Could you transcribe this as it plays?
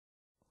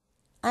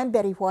I'm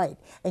Betty White,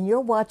 and you're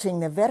watching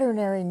the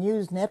Veterinary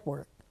News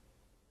Network.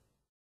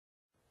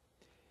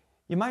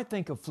 You might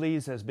think of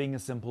fleas as being a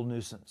simple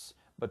nuisance,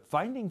 but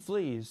finding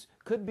fleas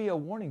could be a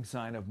warning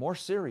sign of more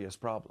serious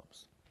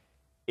problems.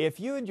 If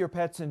you and your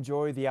pets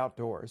enjoy the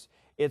outdoors,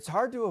 it's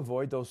hard to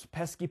avoid those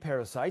pesky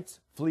parasites,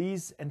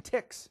 fleas, and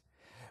ticks.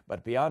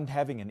 But beyond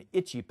having an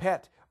itchy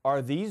pet,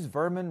 are these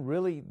vermin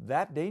really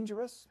that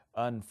dangerous?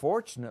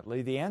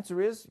 Unfortunately, the answer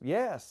is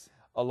yes.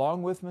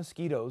 Along with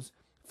mosquitoes,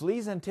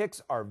 fleas and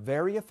ticks are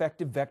very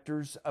effective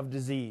vectors of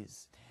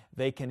disease.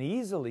 They can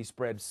easily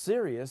spread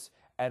serious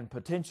and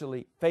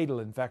potentially fatal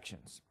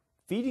infections.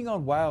 Feeding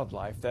on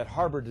wildlife that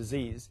harbor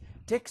disease,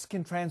 ticks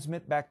can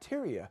transmit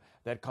bacteria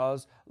that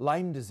cause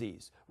Lyme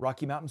disease,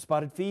 Rocky Mountain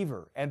spotted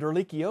fever, and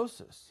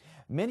ehrlichiosis.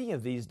 Many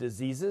of these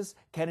diseases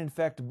can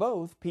infect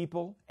both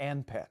people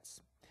and pets.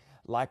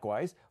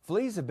 Likewise,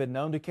 fleas have been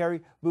known to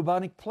carry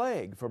bubonic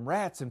plague from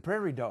rats and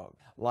prairie dogs.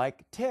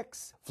 Like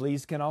ticks,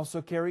 fleas can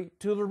also carry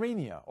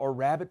tularemia or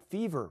rabbit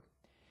fever.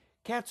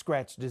 Cat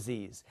scratch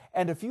disease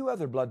and a few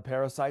other blood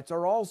parasites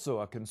are also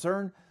a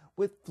concern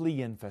with flea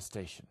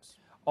infestations.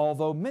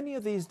 Although many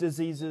of these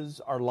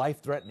diseases are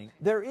life-threatening,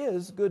 there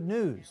is good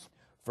news.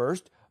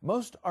 First,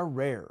 most are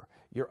rare.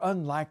 You're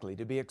unlikely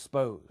to be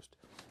exposed.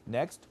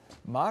 Next,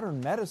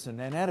 modern medicine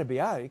and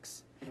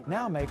antibiotics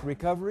now make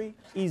recovery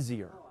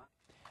easier.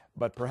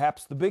 But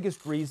perhaps the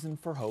biggest reason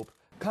for hope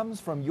comes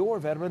from your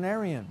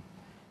veterinarian.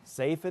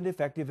 Safe and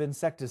effective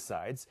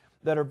insecticides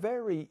that are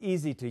very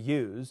easy to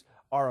use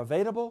are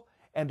available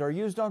and are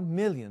used on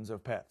millions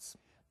of pets.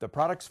 The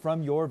products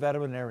from your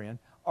veterinarian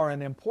are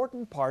an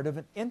important part of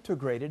an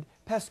integrated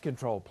pest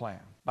control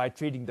plan. By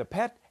treating the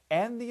pet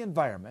and the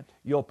environment,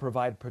 you'll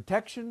provide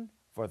protection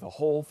for the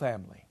whole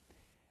family.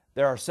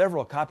 There are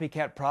several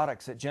copycat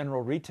products at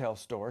general retail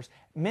stores.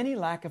 Many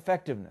lack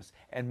effectiveness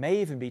and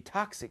may even be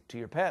toxic to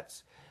your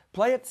pets.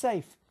 Play it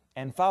safe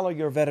and follow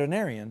your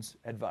veterinarian's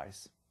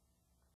advice.